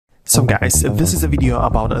So guys, this is a video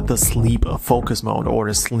about the sleep focus mode or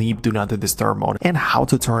the sleep do not disturb mode and how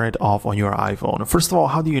to turn it off on your iPhone. First of all,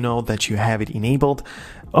 how do you know that you have it enabled?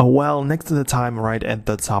 Well, next to the time right at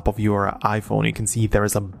the top of your iPhone, you can see there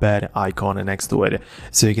is a bed icon next to it.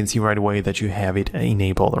 So you can see right away that you have it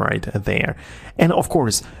enabled right there. And of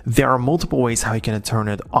course, there are multiple ways how you can turn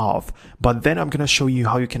it off. But then I'm going to show you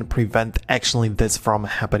how you can prevent actually this from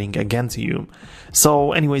happening again to you.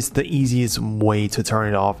 So anyways, the easiest way to turn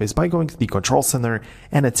it off is by going to the control center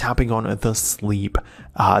and tapping on the sleep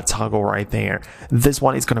toggle right there. This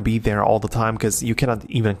one is going to be there all the time because you cannot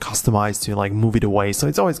even customize to like move it away. So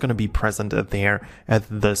it's always going to be present there at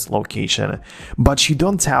this location. But you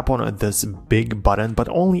don't tap on this big button, but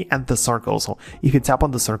only at the circle. So if you tap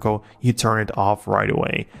on the circle, you turn it off right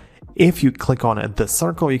away. If you click on the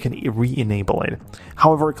circle, you can re-enable it.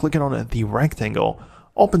 However, clicking on the rectangle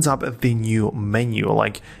opens up the new menu,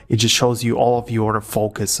 like it just shows you all of your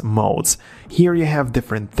focus modes. Here you have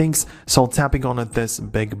different things, so tapping on this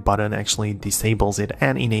big button actually disables it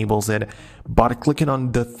and enables it, but clicking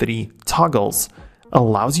on the three toggles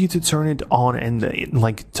allows you to turn it on and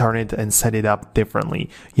like turn it and set it up differently.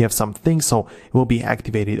 You have some things, so it will be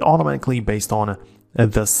activated automatically based on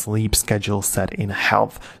the sleep schedule set in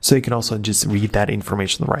health, so you can also just read that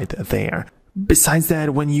information right there. Besides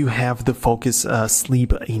that, when you have the focus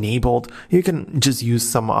sleep enabled, you can just use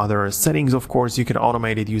some other settings. Of course, you can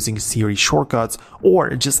automate it using Siri shortcuts or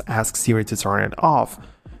just ask Siri to turn it off.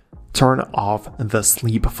 Turn off the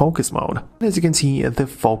sleep focus mode. As you can see, the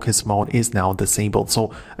focus mode is now disabled.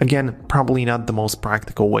 So again, probably not the most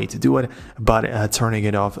practical way to do it, but turning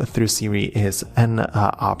it off through Siri is an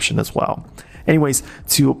option as well. Anyways,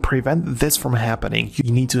 to prevent this from happening,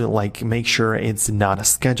 you need to like make sure it's not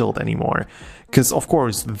scheduled anymore. Because of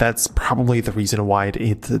course, that's probably the reason why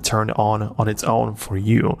it turned on its own for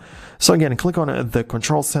you. So again, click on the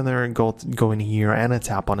control center, go in here and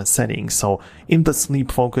tap on the settings. So in the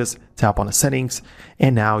sleep focus, tap on the settings,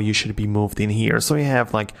 and now you should be moved in here. So you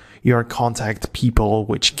have like your contact people,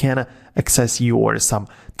 which can access you, or some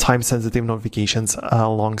time sensitive notifications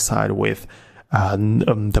alongside with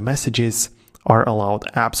the messages are allowed.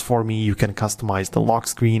 Apps for me, you can customize the lock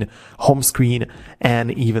screen, home screen,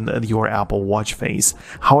 and even your Apple Watch face.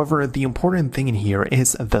 However, the important thing in here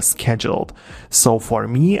is the scheduled. So for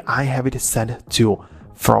me, I have it set to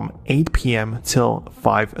from 8 p.m. till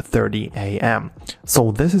 5:30 a.m.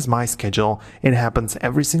 So this is my schedule. It happens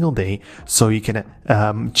every single day. So you can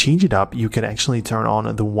change it up. You can actually turn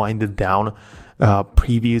on the wind down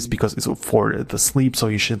previews because it's for the sleep, so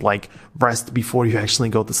you should like rest before you actually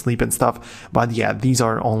go to sleep and stuff. But yeah, these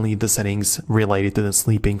are only the settings related to the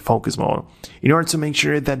sleeping focus mode. In order to make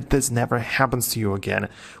sure that this never happens to you again,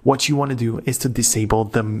 what you want to do is to disable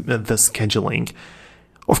the scheduling.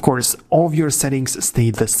 Of course, all of your settings stay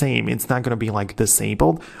the same. It's not going to be like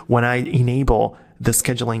disabled. When I enable the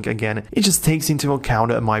scheduling again, it just takes into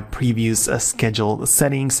account my previous scheduled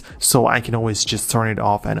settings, so I can always just turn it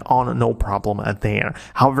off and on, no problem there.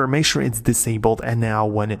 However, make sure it's disabled, and now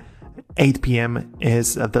when 8 p.m.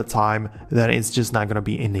 is at the time, that it's just not going to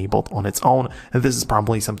be enabled on its own. And this is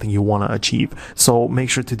probably something you want to achieve. So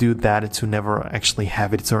make sure to do that to never actually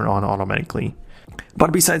have it turn on automatically.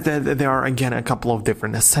 But besides that, there are again a couple of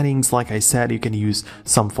different settings. Like I said, you can use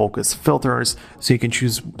some focus filters, so you can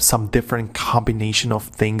choose some different combination of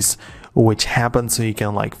things which happen, so you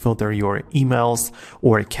can like filter your emails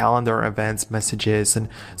or calendar events, messages, and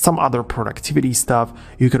some other productivity stuff.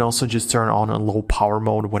 You can also just turn on a low power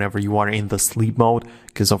mode whenever you are in the sleep mode,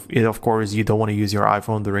 because of course you don't want to use your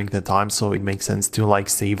iPhone during the time, so it makes sense to like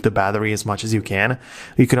save the battery as much as you can.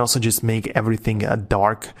 You can also just make everything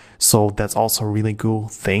dark, so that's also a really cool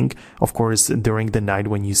thing. Of course, during the night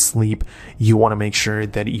when you sleep, you want to make sure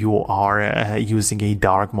that you are using a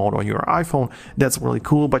dark mode on your iPhone. That's really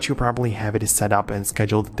cool, but you probably have it set up and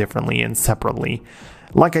scheduled differently and separately.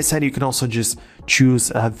 Like I said, you can also just choose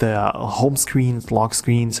the home screens, lock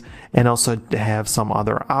screens, and also have some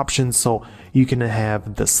other options. So you can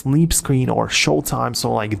have the sleep screen or showtime,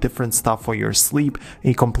 so like different stuff for your sleep,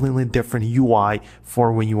 a completely different UI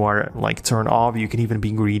for when you are like turned off. You can even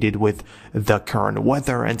be greeted with the current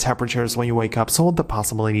weather and temperatures when you wake up. So the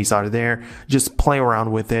possibilities are there. Just play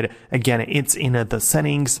around with it. Again, it's in the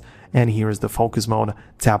settings. And here's the focus mode.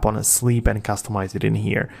 Tap on sleep and customize it in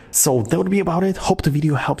here. So that would be about it. Hope the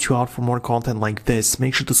video helped you out. For more content like this,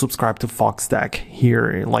 make sure to subscribe to Foxtecc.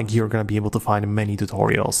 Here, like, you're gonna be able to find many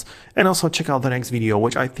tutorials. And also check out the next video,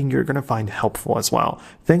 which I think you're gonna find helpful as well.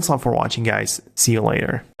 Thanks a lot for watching, guys. See you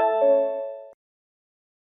later.